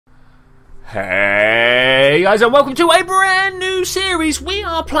Hey guys, and welcome to a brand new series. We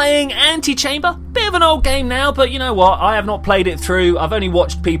are playing Antichamber. Bit of an old game now, but you know what? I have not played it through. I've only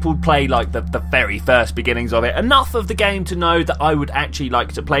watched people play like the very first beginnings of it. Enough of the game to know that I would actually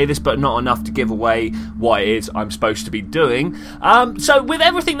like to play this, but not enough to give away what it is I'm supposed to be doing. So with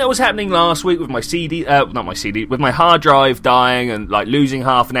everything that was happening last week with my with my hard drive dying and like losing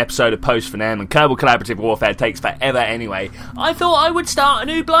half an episode of Post for Them and Kerbal Collaborative Warfare takes forever anyway, I thought I would start a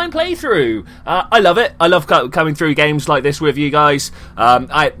new blind playthrough. I love it. I love coming through games like this with you guys. As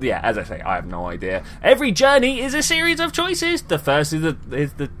I say, I have no idea. Every journey is a series of choices. The first is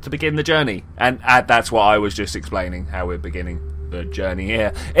to begin the journey, and that's what I was just explaining, how we're beginning the journey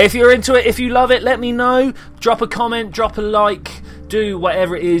here. If you're into it, if you love it, let me know. Drop a comment, drop a like, do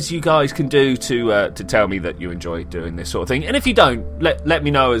whatever it is you guys can do to tell me that you enjoy doing this sort of thing. And if you don't, let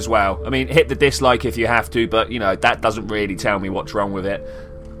me know as well. I mean, hit the dislike if you have to, but you know that doesn't really tell me what's wrong with it.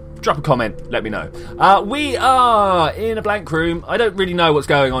 Drop a comment, let me know. We are in a blank room. I don't really know what's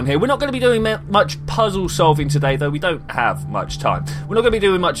going on here. We're not going to be doing much puzzle solving today, though we don't have much time. We're not going to be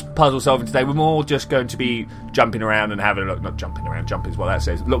doing much puzzle solving today. We're more just going to be jumping around and having a look. Not jumping around, jumping is what that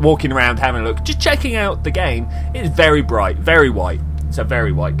says. Look, walking around, having a look, just checking out the game. It's very bright, very white. It's a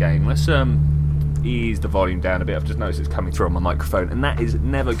very white game. Let's ease the volume down a bit. I've just noticed it's coming through on my microphone, and that is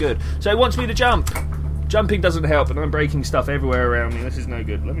never good. So it wants me to jump. Jumping doesn't help, and I'm breaking stuff everywhere around me. This is no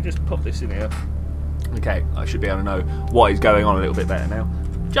good. Let me just pop this in here. Okay, I should be able to know what is going on a little bit better now.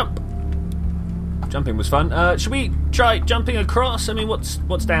 Jump! Jumping was fun. Should we try jumping across? I mean,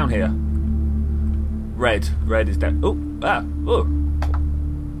 what's down here? Red. Red is down. Oh!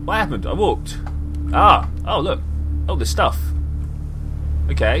 What happened? I walked. Oh, look. Oh, there's stuff.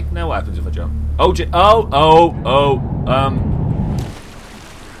 Okay, now what happens if I jump?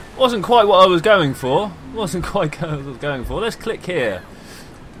 Wasn't quite what I was going for. Wasn't quite what I was going for. Let's click here.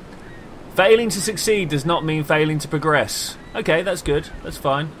 Failing to succeed does not mean failing to progress. Okay, that's good. That's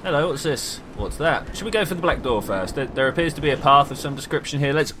fine. Hello, what's this? What's that? Should we go for the black door first? There appears to be a path of some description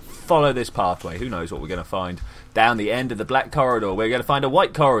here. Let's follow this pathway. Who knows what we're going to find down the end of the black corridor. We're going to find a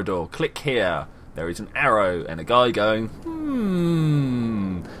white corridor. Click here. There is an arrow and a guy going,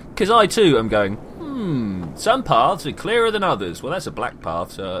 because I too am going, some paths are clearer than others. Well, that's a black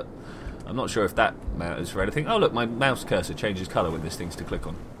path, so I'm not sure if that matters for anything. Oh, look, my mouse cursor changes colour when there's things to click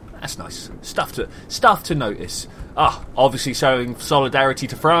on. That's nice. Stuff to notice. Obviously showing solidarity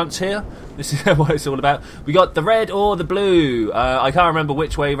to France here. This is what it's all about. We got the red or the blue. I can't remember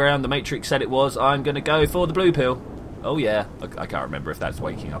which way around the Matrix said it was. I'm going to go for the blue pill. Oh, yeah. I can't remember if that's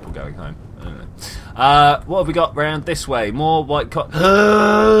waking up or going home. I don't know. What have we got round this way? More white What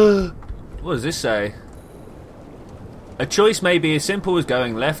does this say? A choice may be as simple as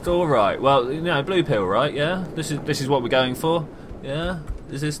going left or right. Well, you know, blue pill, right? Yeah. This is what we're going for. Yeah.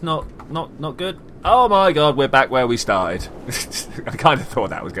 Is this not good? Oh my God, we're back where we started. I kind of thought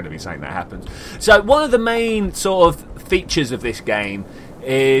that was going to be something that happens. So one of the main sort of features of this game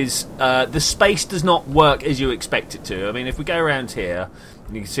is the space does not work as you expect it to. I mean, if we go around here,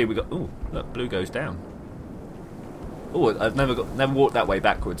 and you can see we got. Oh, look, blue goes down. Oh, I've never walked that way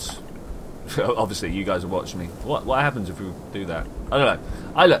backwards. Obviously, you guys are watching me. What happens if we do that? I don't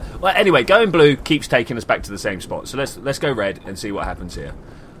know. Well, anyway, going blue keeps taking us back to the same spot. So let's go red and see what happens here.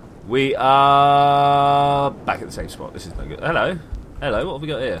 We are back at the same spot. This is no good. Hello. What have we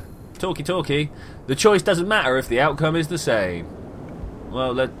got here? Talkie. The choice doesn't matter if the outcome is the same.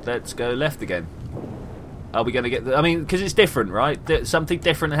 Well, let's go left again. Are we going to get? I mean, because it's different, right? Something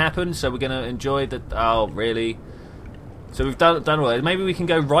different happened, so we're going to enjoy the. Oh, really? So we've done all that. Maybe we can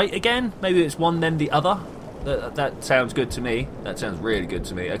go right again. Maybe it's one then the other. That sounds good to me. That sounds really good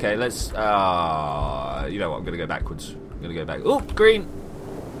to me. Okay, let's. You know what? I'm going to go backwards. I'm going to go back. Oh, green.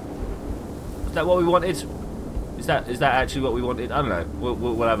 Is that what we wanted? Is that actually what we wanted? I don't know.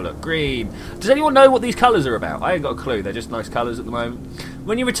 We'll have a look. Green. Does anyone know what these colours are about? I ain't got a clue. They're just nice colours at the moment.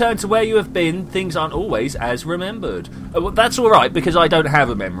 When you return to where you have been, things aren't always as remembered. Well, that's all right because I don't have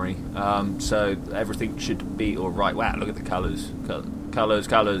a memory. So everything should be all right. Wow, look at the colours. Colours.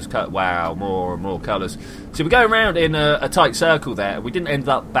 Wow, more and more colours. So we're going around in a tight circle there. We didn't end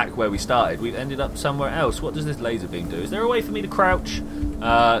up back where we started. We ended up somewhere else. What does this laser beam do? Is there a way for me to crouch?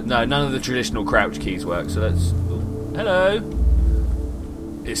 No, none of the traditional crouch keys work. So let's. Ooh, hello.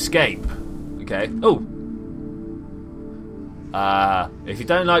 Escape. Okay. Oh. If you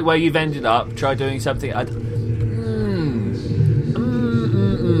don't like where you've ended up, try doing something. I'm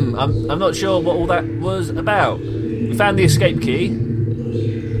not sure what all that was about. We found the escape key.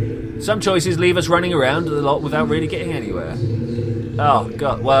 Some choices leave us running around a lot without really getting anywhere. Oh,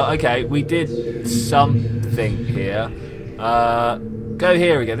 God. Well, okay, we did something here. go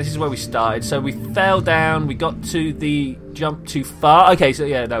here again. This is where we started. So we fell down. We got to the jump too far. Okay, so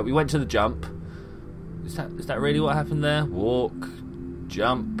yeah, no, we went to the jump. Is that really what happened there? Walk,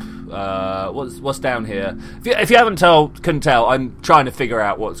 jump. What's down here? If you couldn't tell, I'm trying to figure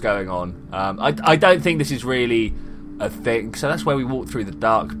out what's going on. I don't think this is really a thing. So that's where we walked through the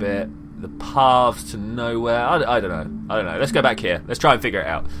dark bit. The paths to nowhere. I don't know. Let's go back here. Let's try and figure it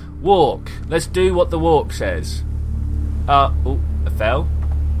out. Walk. Let's do what the walk says. Oh, I fell.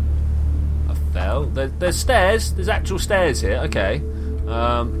 There's stairs. There's actual stairs here. Okay.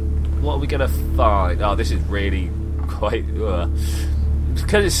 What are we gonna find? Oh, this is really quite.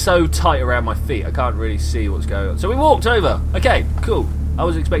 Because it's so tight around my feet, I can't really see what's going on. So we walked over. Okay, cool. I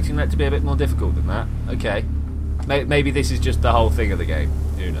was expecting that to be a bit more difficult than that. Okay. Maybe this is just the whole thing of the game.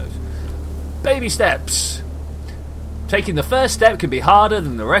 Who knows? Baby steps. Taking the first step can be harder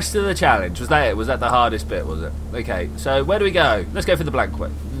than the rest of the challenge. Was that it? Was that the hardest bit, was it? Okay, so where do we go? Let's go for the blank way.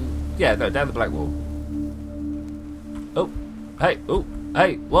 Yeah, no, down the blank wall. Oh, hey,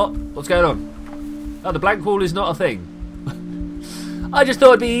 what? What's going on? Oh, the blank wall is not a thing. I just thought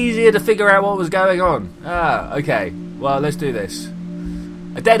it'd be easier to figure out what was going on. Ah, okay. Well, let's do this.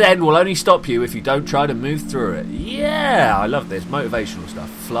 A dead end will only stop you if you don't try to move through it. Yeah, I love this. Motivational stuff.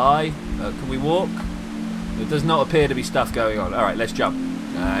 Fly. Can we walk? There does not appear to be stuff going on. Alright, let's jump.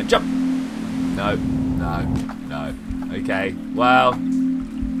 Jump! No. Okay, well,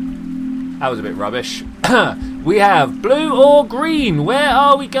 that was a bit rubbish. We have blue or green. Where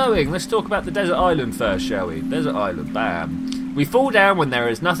are we going? Let's talk about the desert island first, shall we? Desert island, bam. We fall down when there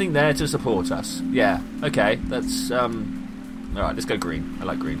is nothing there to support us. Yeah, okay, that's, alright, let's go green. I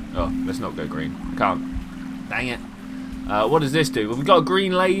like green. Oh, let's not go green. I can't. Dang it. What does this do? Well, we've got a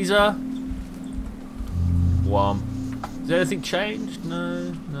green laser. Has anything changed?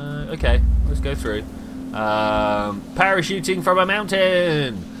 No. Okay, let's go through. Parachuting from a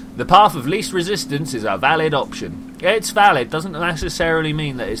mountain. The path of least resistance is a valid option. It's valid, doesn't necessarily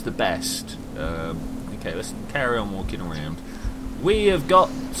mean that it's the best. Okay, let's carry on walking around. We have got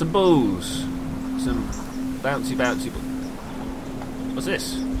some balls. Some bouncy balls. What's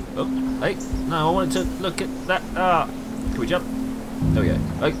this? Oh, hey. No, I wanted to look at that. Can we jump? Oh, yeah.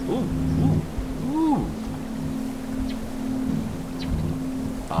 Hey, ooh.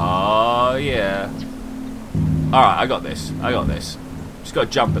 Oh, yeah. Alright, I got this. Just got to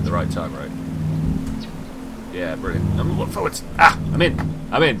jump at the right time, right? Yeah, brilliant. I'm forwards. I'm in.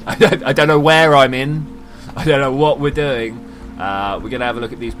 I don't know where I'm in. I don't know what we're doing. We're going to have a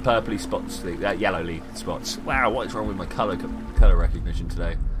look at these purpley spots, yellowly spots. Wow, what is wrong with my colour recognition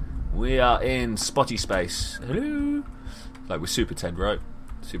today? We are in Spotty Space. Hello? Like with Super Ted, right?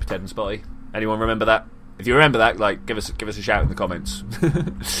 Super Ted and Spotty. Anyone remember that? If you remember that, like, give us a shout in the comments.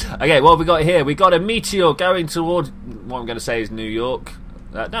 Okay, what have we got here? We got a meteor going toward what I'm going to say is New York.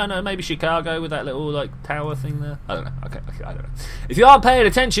 No, maybe Chicago with that little like tower thing there. I don't know. Okay, I don't know. If you aren't paying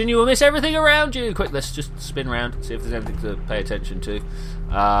attention, you will miss everything around you. Quick, let's just spin around, see if there's anything to pay attention to.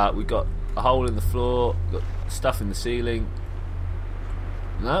 We've got a hole in the floor. We've got stuff in the ceiling.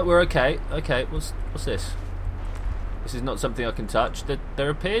 No, we're okay. Okay, what's this? This is not something I can touch. There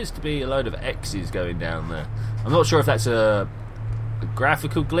appears to be a load of X's going down there. I'm not sure if that's a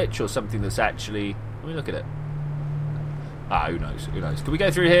graphical glitch or something that's actually... Let me look at it. Who knows? Can we go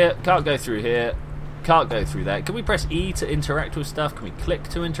through here? Can't go through here. Can't go through that. Can we press E to interact with stuff? Can we click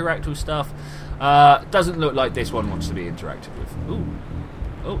to interact with stuff? Doesn't look like this one wants to be interacted with. Ooh.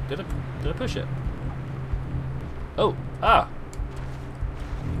 Oh, did I push it? Oh, How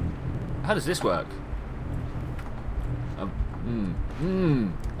does this work?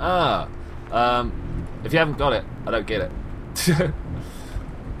 If you haven't got it, I don't get it.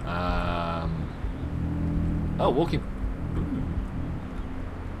 Walking.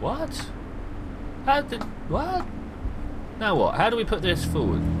 What? What? Now what? How do we put this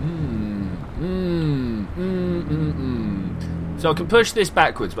forward? So I can push this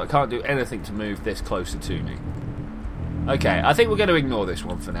backwards, but I can't do anything to move this closer to me. Okay, I think we're going to ignore this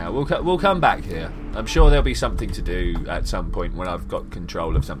one for now. We'll come back here. I'm sure there'll be something to do at some point when I've got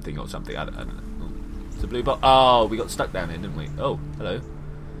control of something or something. I don't know. It's a blue box. Oh, we got stuck down here, didn't we? Oh, hello.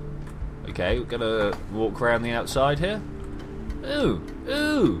 Okay, we're going to walk around the outside here. Ooh.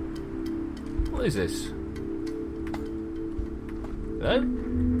 What is this? Hello?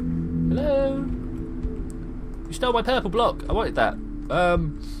 You stole my purple block. I wanted that. I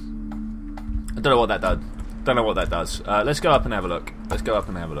don't know what that does. Let's go up and have a look.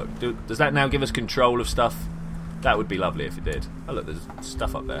 Does that now give us control of stuff? That would be lovely if it did. Oh look, there's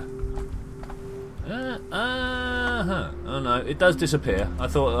stuff up there. Oh no, it does disappear. I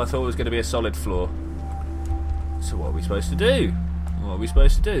thought it was going to be a solid floor. So what are we supposed to do? What are we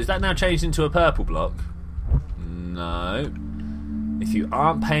supposed to do? Is that now changed into a purple block? No. If you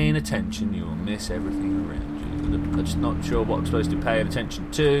aren't paying attention, you will miss everything around you. I'm just not sure what I'm supposed to be paying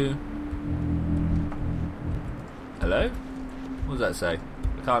attention to. Hello? What does that say?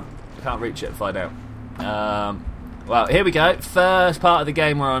 I can't reach it and find out. Well, here we go. First part of the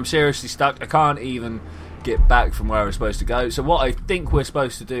game where I'm seriously stuck. I can't even get back from where I'm supposed to go. So what I think we're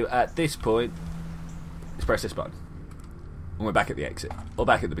supposed to do at this point is press this button. And we're back at the exit. Or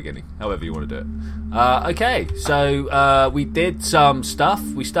back at the beginning. However you want to do it. Okay, so we did some stuff.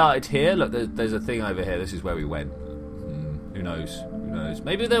 We started here. Look, there's a thing over here. This is where we went. Who knows? Who knows?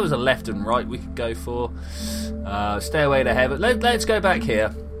 Maybe there was a left and right we could go for. Stairway to heaven. Let's go back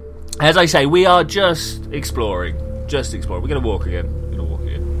here. As I say, we are just exploring. Just exploring. We're going to walk again.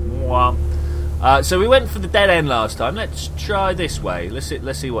 So we went for the dead end last time. Let's try this way.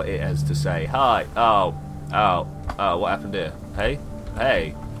 Let's see what it has to say. Hi. Oh, what happened here? Hey.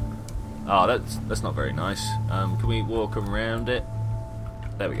 Oh, that's not very nice. Can we walk around it?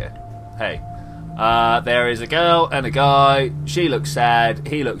 There we go. Hey. There is a girl and a guy. She looks sad.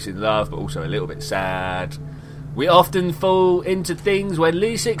 He looks in love, but also a little bit sad. We often fall into things when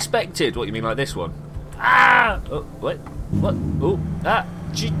least expected. What, you mean like this one? Ah! Oh, what? Oh, ah!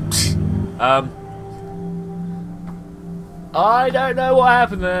 I don't know what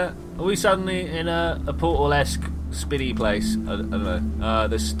happened there. Are we suddenly in a Portal-esque spinny place? I don't know.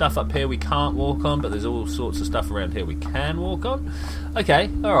 There's stuff up here we can't walk on, but there's all sorts of stuff around here we can walk on. Okay,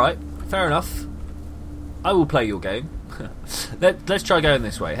 alright. Fair enough. I will play your game. Let's try going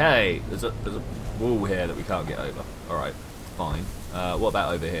this way. Hey, there's a wall here that we can't get over. Alright, fine. What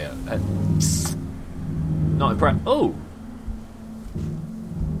about over here? Not impressed. Oh!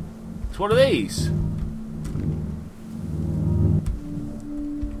 It's one of these.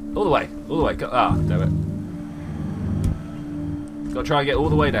 All the way. Ah, damn it. Got to try and get all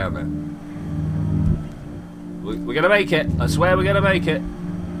the way down there. We're going to make it. I swear we're going to make it.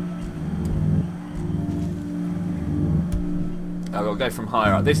 I've got to go from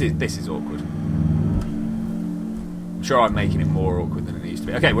higher up. This is awkward. I'm sure I'm making it more awkward than it needs to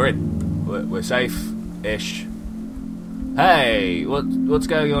be. Okay, we're in. We're safe-ish. Hey, what's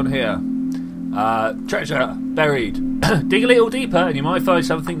going on here? Treasure buried. Dig a little deeper and you might find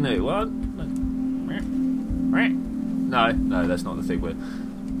something new. What? No, that's not the thing we're...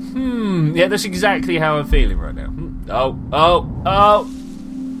 yeah, that's exactly how I'm feeling right now. Oh!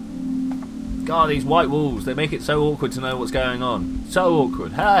 God, these white walls, they make it so awkward to know what's going on. So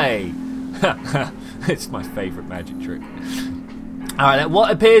awkward. Hey! It's my favourite magic trick. Alright,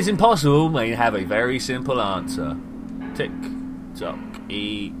 what appears impossible may have a very simple answer. Tick, tock,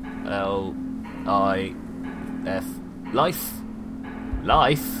 E-L-I-F. Life?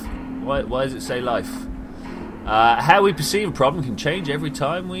 Life? Why does it say life? How we perceive a problem can change every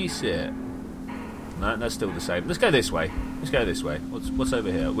time we see it. No, that's still the same. Let's go this way. What's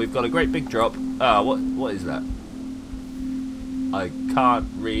over here? We've got a great big drop. What is that? I can't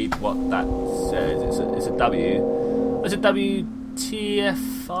read what that says. It's a W. It's a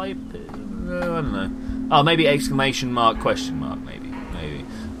WTF? I don't know. Oh, maybe exclamation mark, question mark, maybe.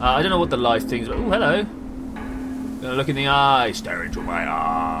 I don't know what the life thing's about. Oh, hello. Gonna look in the eye. Stare into my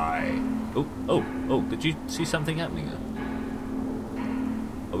eye. Oh, did you see something happening there?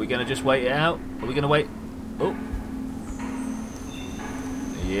 Are we gonna just wait it out? Are we gonna wait? Oh.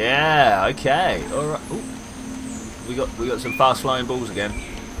 Yeah, okay. Alright. We got some fast flying balls again.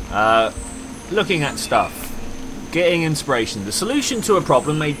 Looking at stuff. Getting inspiration. The solution to a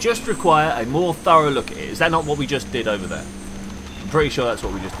problem may just require a more thorough look at it. Is that not what we just did over there? I'm pretty sure that's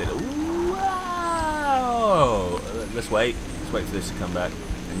what we just did. Ooh, wow! Let's wait. Let's wait for this to come back.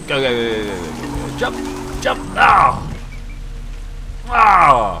 And go. Jump! Ah!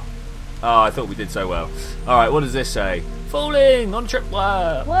 Ah! Oh, I thought we did so well. Alright, what does this say? Falling on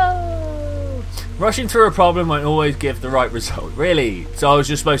tripwire! Whoa! Rushing through a problem won't always give the right result. Really? So I was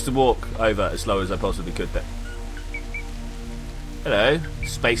just supposed to walk over as slow as I possibly could then. Hello.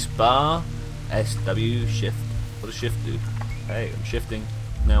 Space bar. SW shift. What does shift do? Hey, I'm shifting.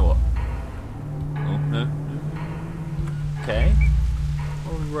 Now what? Oh, no. Okay.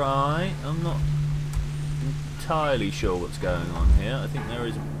 Alright. I'm not entirely sure what's going on here. I think there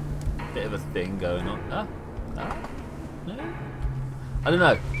is a bit of a thing going on. No? I don't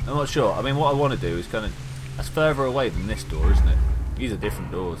know. I'm not sure. I mean, what I want to do is kind of... That's further away than this door, isn't it? These are different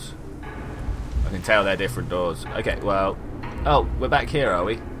doors. I can tell they're different doors. Okay, well... Oh, we're back here, are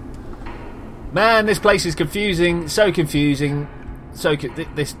we? Man, this place is confusing. So confusing.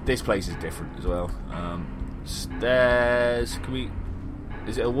 This place is different as well. Stairs. Can we...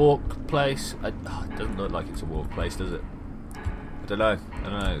 Is it a walk place? It doesn't look like it's a walk place, does it? I don't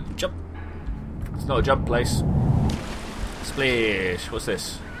know. Jump. It's not a jump place. Splish. What's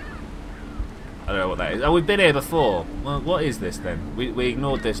this? I don't know what that is. Oh, we've been here before. Well, what is this then? We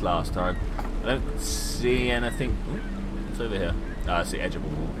ignored this last time. I don't see anything. Ooh, what's over here? Ah, I see edge of a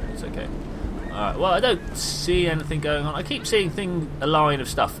wall. It's okay. Alright, well, I don't see anything going on. I keep seeing a line of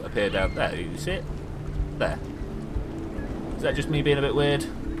stuff appear down there. You see it? There. Is that just me being a bit weird?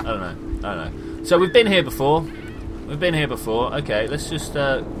 I don't know. So we've been here before. Okay, let's just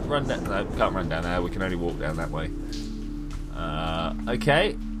run down. No, can't run down there. We can only walk down that way.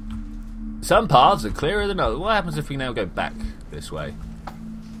 Okay. Some paths are clearer than others. What happens if we now go back this way?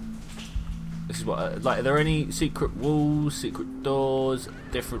 This is what, like, are there any secret walls, secret doors,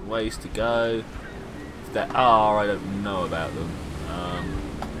 different ways to go? If there are, I don't know about them.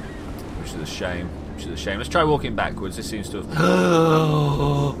 Which is a shame. Let's try walking backwards. This seems to have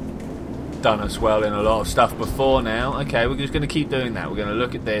done us well in a lot of stuff before now. Okay, we're just going to keep doing that. We're going to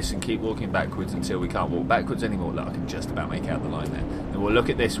look at this and keep walking backwards until we can't walk backwards anymore. Look, I can just about make out the line there. Then we'll look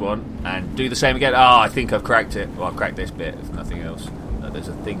at this one and do the same again. Oh, I think I've cracked it. Well, I've cracked this bit, if nothing else. There's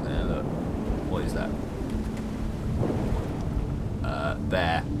a thing there, look. What is that?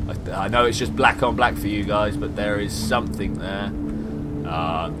 There. I know it's just black on black for you guys, but there is something there.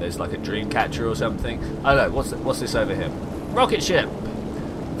 There's like a dream catcher or something. I don't know. What's this over here? Rocket ship.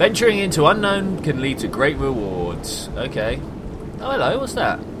 Venturing into unknown can lead to great rewards. Okay. Oh, hello. What's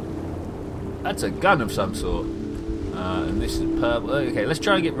that? That's a gun of some sort. And this is purple. Okay, let's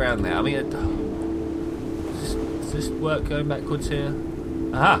try and get round there. I mean, does this work going backwards here?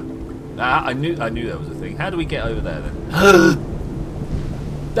 Aha. I knew there was a thing. How do we get over there then?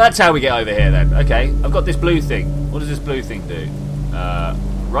 That's how we get over here then. Okay, I've got this blue thing. What does this blue thing do?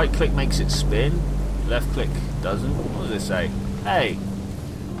 Right click makes it spin. Left click doesn't. What does it say? Hey.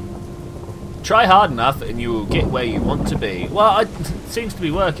 Try hard enough and you will get where you want to be. Well, it seems to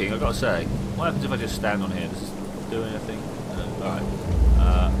be working, I've got to say. What happens if I just stand on here? Does this do anything? No.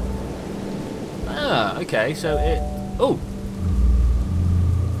 Alright. Okay, so it... Oh!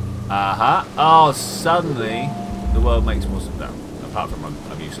 Oh, suddenly the world makes more sense. No, apart from I'm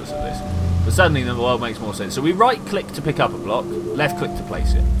useless at this. But suddenly the world makes more sense. So we right click to pick up a block, left click to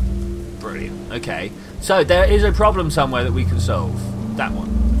place it. Brilliant. Okay. So there is a problem somewhere that we can solve. That one,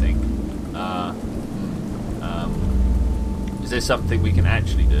 I think. Is there something we can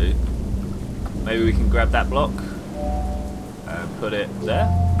actually do? Maybe we can grab that block and put it there.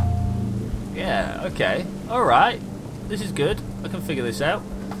 Yeah, okay. Alright. This is good. I can figure this out.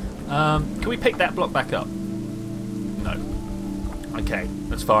 Can we pick that block back up? No. Okay,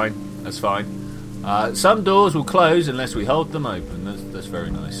 that's fine. Some doors will close unless we hold them open. That's very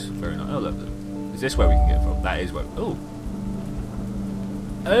nice. Very nice. Oh, look. Is this where we can get from? That is where... Oh.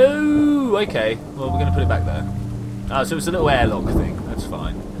 Oh, okay. Well, we're going to put it back there. So it's a little airlock thing. That's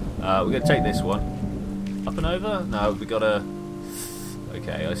fine. We're going to take this one. Up and over? No, we got to...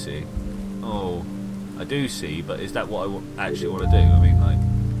 Okay, I see. Oh, I do see, but is that what I actually want to do? I mean, like...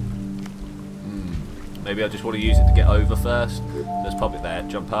 Maybe I just want to use it to get over first. Let's pop it there.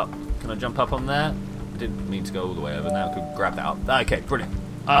 Jump up. Can I jump up on there? I didn't mean to go all the way over. Now I could grab that up. Okay, brilliant.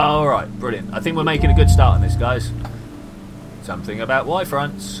 Alright, brilliant. I think we're making a good start on this, guys. Something about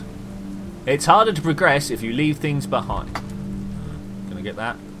Y-fronts. It's harder to progress if you leave things behind. Can I get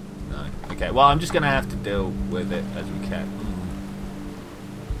that? No. Okay, well, I'm just going to have to deal with it as we can.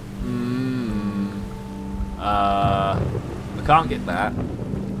 I can't get that.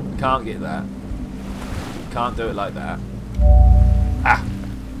 Can't get that. Can't do it like that. Ah!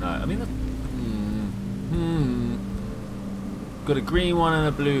 No, I mean... Got a green one and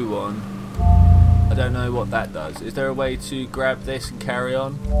a blue one. I don't know what that does. Is there a way to grab this and carry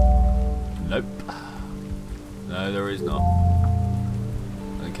on? Nope. No, there is not.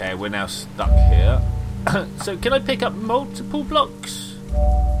 Okay, we're now stuck here. So, can I pick up multiple blocks?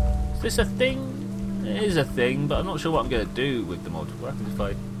 Is this a thing? It is a thing, but I'm not sure what I'm going to do with the multiple. What happens if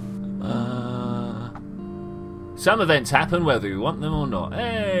I... Some events happen whether we want them or not.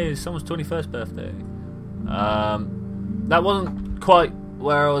 Hey, it's someone's 21st birthday. That wasn't quite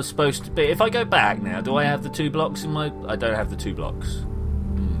where I was supposed to be. If I go back now, do I have the 2 blocks in my... I don't have the 2 blocks.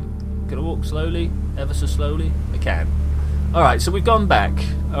 Can I walk slowly? Ever so slowly? I can. Alright, so we've gone back.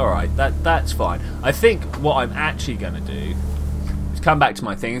 Alright, that's fine. I think what I'm actually going to do is come back to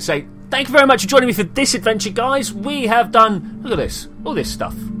my thing and say, thank you very much for joining me for this adventure, guys. We have done... Look at this. All this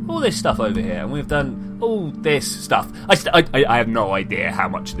stuff over here. And we've done... all this stuff. I have no idea how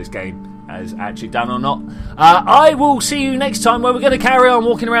much this game has actually done or not. I will see you next time where we're going to carry on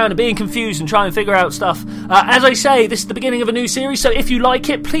walking around and being confused and trying to figure out stuff. As I say, this is the beginning of a new series, so if you like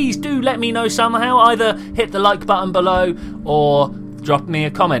it, please do let me know somehow. Either hit the like button below or drop me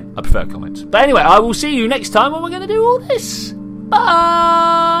a comment. I prefer comments. But anyway, I will see you next time when we're going to do all this. Bye!